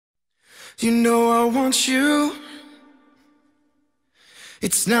You know I want you.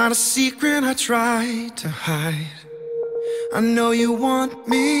 It's not a secret I try to hide. I know you want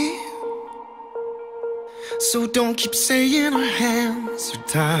me, so don't keep saying our hands are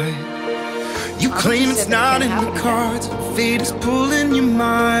tied. You claim it's not in the cards. Fate is pulling you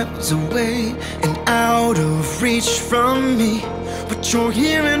miles away and out of reach from me. But you're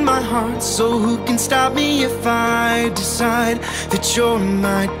here in my heart, so who can stop me if I decide that you're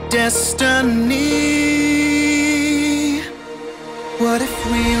my destiny? What if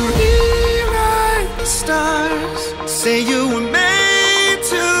we rewrite the stars? Say you were made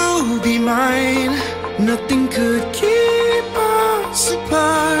to be mine. Nothing could keep us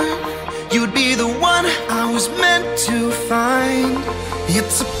apart. You'd be the one I was meant to find.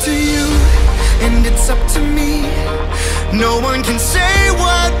 It's up to you, and it's up to me. No one can say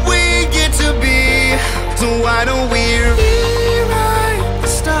what we get to be. So why don't we rewrite the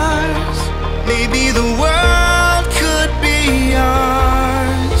stars? Maybe the world could be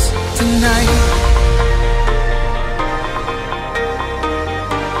ours tonight.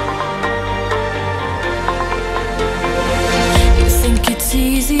 You think it's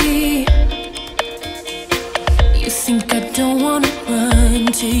easy. You think I don't wanna run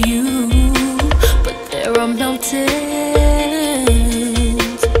to you, but there are mountains,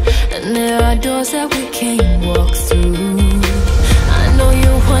 and there are doors that we can't walk through. I know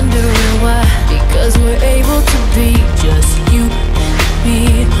you're wondering why, because we're able to be just you and me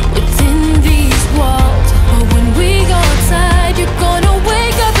within these walls. But when we go outside, you're gonna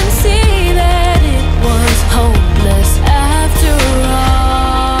wake up and see that it was hopeless after all.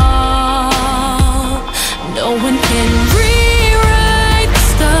 No one can rewrite the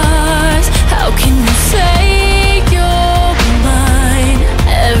stars. How can you say you're mine?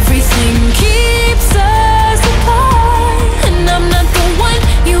 Everything keeps us apart, and I'm not the one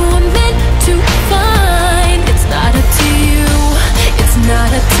you were meant to find. It's not up to you, it's not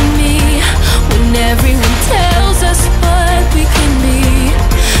up to me. When everyone tells us what we can be,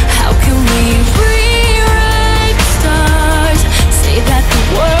 how can we rewrite the stars? Say that the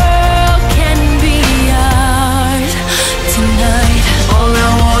world can be ours tonight. All I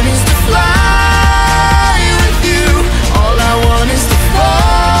want is to fly with you. All I want is to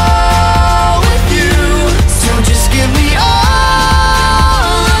fall with you. So just give me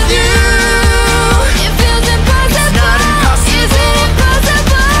all of you. It feels impossible. It's not impossible. Is it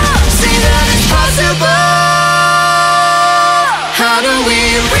impossible? Say that it's possible. How do we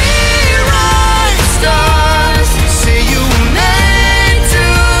rewrite the stars? Say you were meant to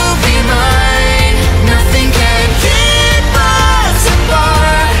be mine. Nothing can keep us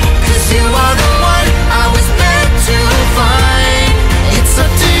apart, 'cause you are the one I was meant to find. It's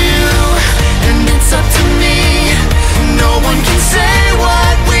up to you, and it's up to me. No one can say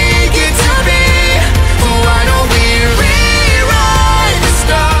what we get to be. Why don't we rewrite the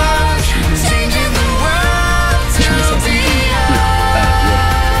stars? Changing the world to be ours.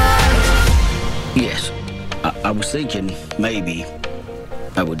 Yes, I was thinking maybe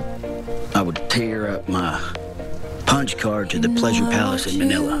I would tear up my punch card to the Pleasure Palace in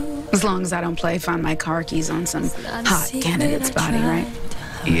Manila. As long as I don't play Find My Car Keys on some hot candidate's body, right?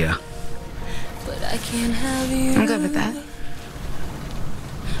 Yeah. But I can't have you. I'm good with that.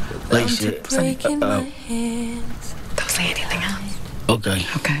 Lacey, breaking my hands. Don't say anything else. okay.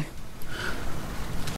 Okay.